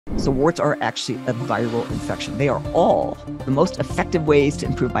So warts are actually a viral infection. They are all the most effective ways to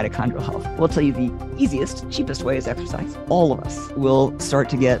improve mitochondrial health. We'll tell you the easiest, cheapest way is exercise. All of us will start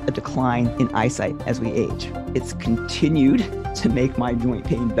to get a decline in eyesight as we age. It's continued to make my joint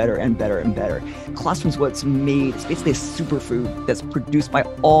pain better and better and better. Colostrum's what's made, it's basically a superfood that's produced by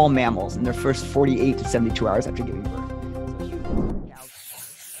all mammals in their first 48 to 72 hours after giving birth.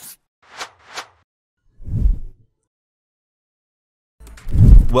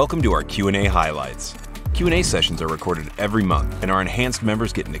 Welcome to our Q&A highlights. Q&A sessions are recorded every month, and our enhanced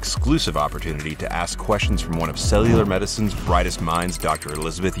members get an exclusive opportunity to ask questions from one of cellular medicine's brightest minds, Dr.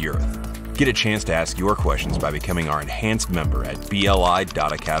 Elizabeth Yurth. Get a chance to ask your questions by becoming our enhanced member at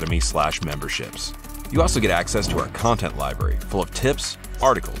bli.academy/memberships. You also get access to our content library full of tips,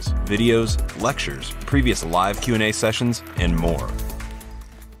 articles, videos, lectures, previous live Q&A sessions, and more.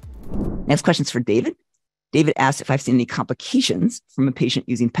 Next question's for David. David asked if I've seen any complications from a patient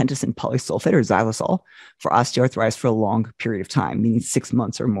using pentosan polysulfate or xylitol for osteoarthritis for a long period of time, meaning 6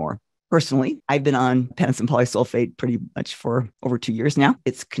 months or more. Personally, I've been on pentosan polysulfate pretty much for over 2 years now.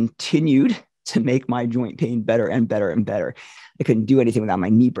 It's continued to make my joint pain better and better and better. I couldn't do anything without my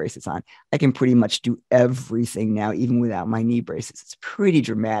knee braces on. I can pretty much do everything now, even without my knee braces. It's pretty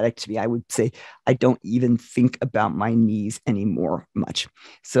dramatic to me. I would say I don't even think about my knees anymore much.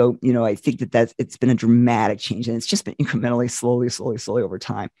 So, I think that it's been a dramatic change, and it's just been incrementally, slowly over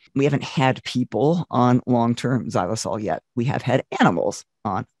time. We haven't had people on long-term xylitol yet. We have had animals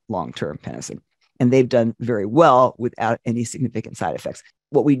on long-term pentosan, and they've done very well without any significant side effects.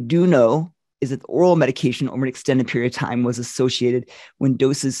 What we do know is that the oral medication over an extended period of time was associated when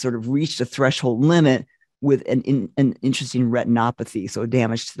doses sort of reached a threshold limit with an interesting retinopathy, so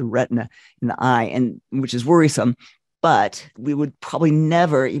damage to the retina in the eye, and which is worrisome. But we would probably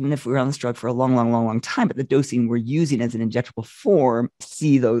never, even if we were on this drug for a long time, but the dosing we're using as an injectable form,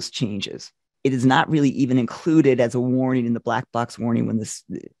 see those changes. It is not really even included as a warning in the black box warning when this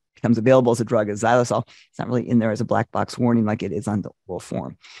becomes available as a drug as xylitol. It's not really in there as a black box warning like it is on the oral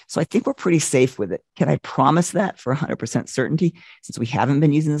form. So I think we're pretty safe with it. Can I promise that for 100% certainty since we haven't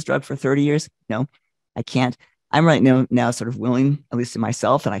been using this drug for 30 years? No, I can't. I'm right now sort of willing, at least to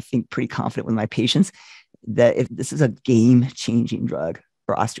myself, and I think pretty confident with my patients, that if this is a game-changing drug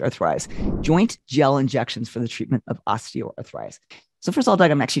for osteoarthritis. Joint gel injections for the treatment of osteoarthritis. So first of all, Doug,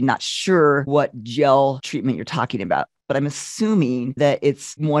 I'm actually not sure what gel treatment you're talking about, but I'm assuming that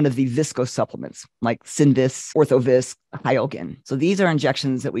it's one of the visco supplements like Synvis, Orthovis, Hyalgan. So these are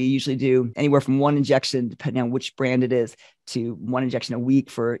injections that we usually do anywhere from one injection, depending on which brand it is, to one injection a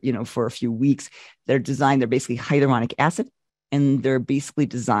week for a few weeks. They're basically hyaluronic acid. And they're basically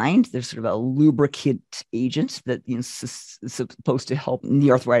designed, they're sort of a lubricant agent that is supposed to help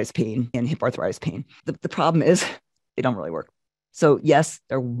knee arthritis pain and hip arthritis pain. The problem is they don't really work. So yes,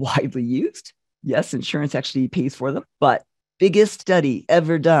 they're widely used. Yes, insurance actually pays for them. But biggest study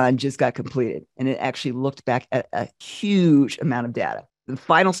ever done just got completed. And it actually looked back at a huge amount of data. The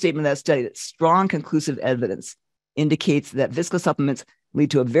final statement of that study, that strong conclusive evidence indicates that visco supplements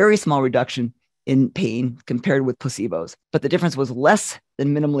lead to a very small reduction in pain compared with placebos. But the difference was less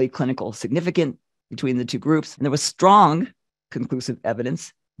than minimally clinical significant between the two groups. And there was strong conclusive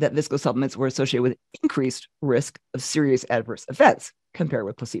evidence that visco supplements were associated with increased risk of serious adverse events compared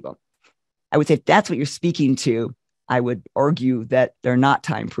with placebo. I would say if that's what you're speaking to, I would argue that they're not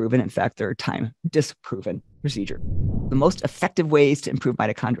time proven. In fact, they're time disproven procedure. The most effective ways to improve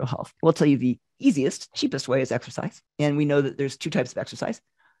mitochondrial health. We'll tell you the easiest, cheapest way is exercise. And we know that there's two types of exercise.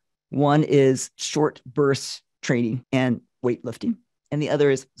 One is short burst training and weightlifting, and the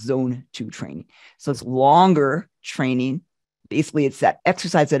other is zone 2 training. So it's longer training. Basically, it's that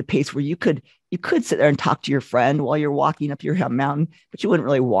exercise at a pace where you could sit there and talk to your friend while you're walking up your mountain, but you wouldn't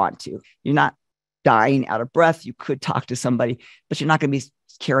really want to. You're not dying out of breath. You could talk to somebody, but you're not going to be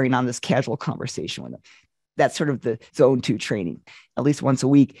carrying on this casual conversation with them. That's sort of the zone 2 training. At least once a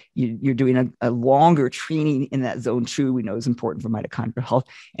week, you're doing a longer training in that zone 2 we know is important for mitochondrial health.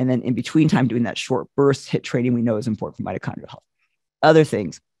 And then in between time, doing that short burst HIIT training we know is important for mitochondrial health. Other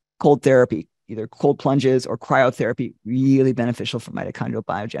things, cold therapy, either cold plunges or cryotherapy, really beneficial for mitochondrial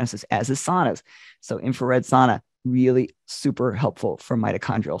biogenesis, as is saunas. So infrared sauna, really super helpful for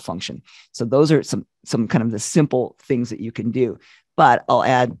mitochondrial function. So those are some kind of the simple things that you can do. But I'll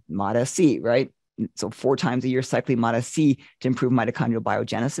add MOD-SC, right? So 4 times a year, cycling MOD-SC to improve mitochondrial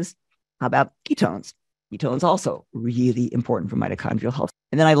biogenesis. How about ketones? Ketones also really important for mitochondrial health.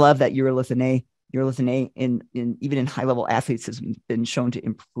 And then I love that urolithin A. Urolithin A even in high-level athletes has been shown to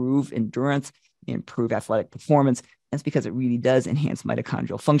improve endurance, improve athletic performance. That's because it really does enhance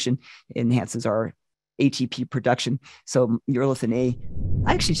mitochondrial function. It enhances our ATP production. So urolithin A,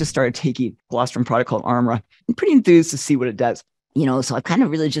 I actually just started taking colostrum product called Armra. I'm pretty enthused to see what it does. So I've kind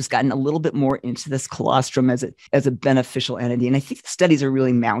of really just gotten a little bit more into this colostrum as a beneficial entity. And I think the studies are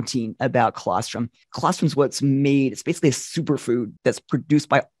really mounting about colostrum. Colostrum is what's made, it's basically a superfood that's produced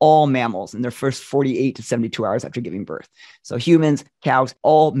by all mammals in their first 48 to 72 hours after giving birth. So humans, cows,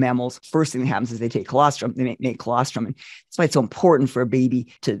 all mammals, first thing that happens is they take colostrum, they make colostrum. And that's why it's so important for a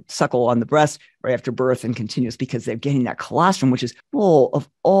baby to suckle on the breast right after birth and continuous, because they're getting that colostrum, which is full of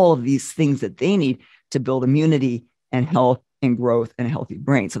all of these things that they need to build immunity and health and growth and a healthy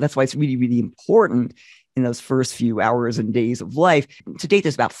brain. So that's why it's really, really important in those first few hours and days of life. To date,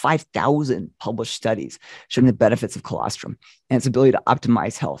 there's about 5,000 published studies showing the benefits of colostrum and its ability to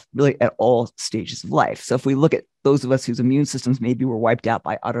optimize health, really at all stages of life. So if we look at those of us whose immune systems maybe were wiped out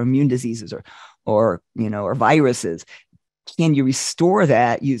by autoimmune diseases or viruses, can you restore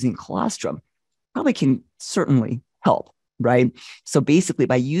that using colostrum? Probably can certainly help, right? So basically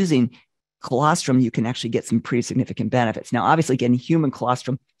by using colostrum, you can actually get some pretty significant benefits. Now, obviously, getting human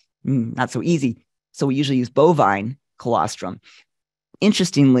colostrum, not so easy. So we usually use bovine colostrum.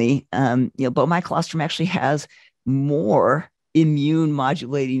 Interestingly, bovine colostrum actually has more immune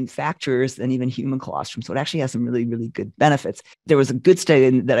modulating factors than even human colostrum. So it actually has some really, really good benefits. There was a good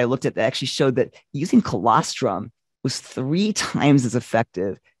study that I looked at that actually showed that using colostrum was 3 times as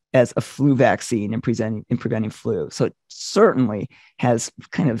effective as a flu vaccine in preventing flu. So it certainly has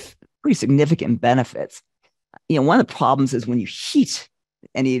kind of pretty significant benefits. One of the problems is when you heat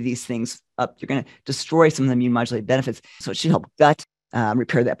any of these things up, you're going to destroy some of the immune modulated benefits. So it should help gut,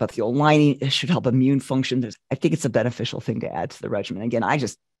 repair the epithelial lining. It should help immune function. I think it's a beneficial thing to add to the regimen. Again, I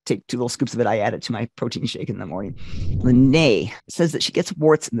just take 2 little scoops of it. I add it to my protein shake in the morning. Lene says that she gets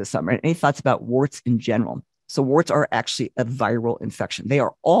warts in the summer. Any thoughts about warts in general? So warts are actually a viral infection. They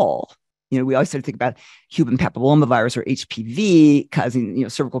are all, we always start to think about human papillomavirus or HPV causing,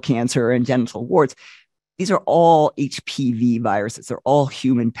 cervical cancer and genital warts. These are all HPV viruses. They're all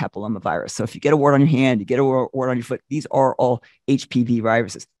human papillomavirus. So if you get a wart on your hand, you get a wart on your foot, these are all HPV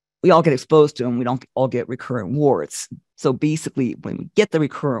viruses. We all get exposed to them. We don't all get recurrent warts. So basically, when we get the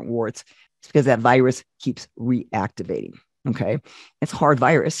recurrent warts, it's because that virus keeps reactivating. Okay. It's a hard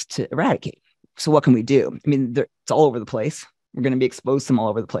virus to eradicate. So what can we do? It's all over the place. We're going to be exposed to them all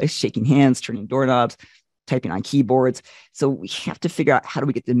over the place, shaking hands, turning doorknobs, typing on keyboards. So we have to figure out how do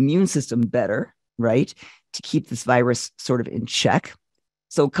we get the immune system better, right, to keep this virus sort of in check.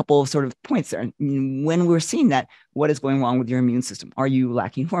 So a couple of sort of points there. When we're seeing that, what is going wrong with your immune system? Are you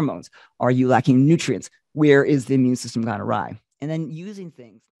lacking hormones? Are you lacking nutrients? Where is the immune system gone awry? And then using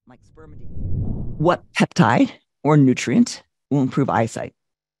things like spermidine. What peptide or nutrient will improve eyesight?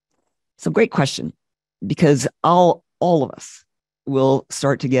 So great question, because all of us will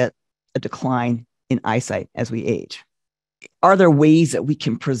start to get a decline in eyesight as we age. Are there ways that we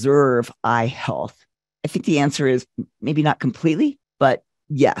can preserve eye health? I think the answer is maybe not completely, but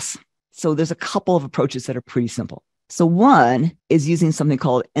yes. So there's a couple of approaches that are pretty simple. So one is using something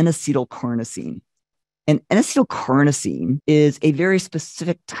called N-acetylcarnosine. And N-acetylcarnosine is a very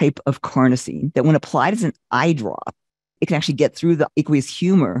specific type of carnosine that when applied as an eye drop, it can actually get through the aqueous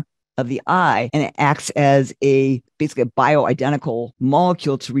humor of the eye, and it acts as basically a bioidentical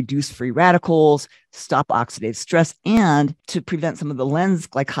molecule to reduce free radicals, stop oxidative stress, and to prevent some of the lens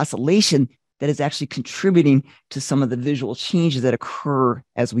glycosylation that is actually contributing to some of the visual changes that occur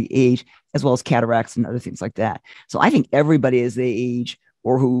as we age, as well as cataracts and other things like that. So I think everybody as they age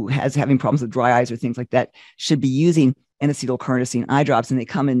or who has having problems with dry eyes or things like that should be using N-acetylcarnosine eye drops, and they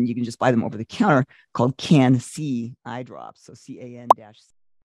come in, you can just buy them over the counter, called Can-C eye drops. So CAN-C.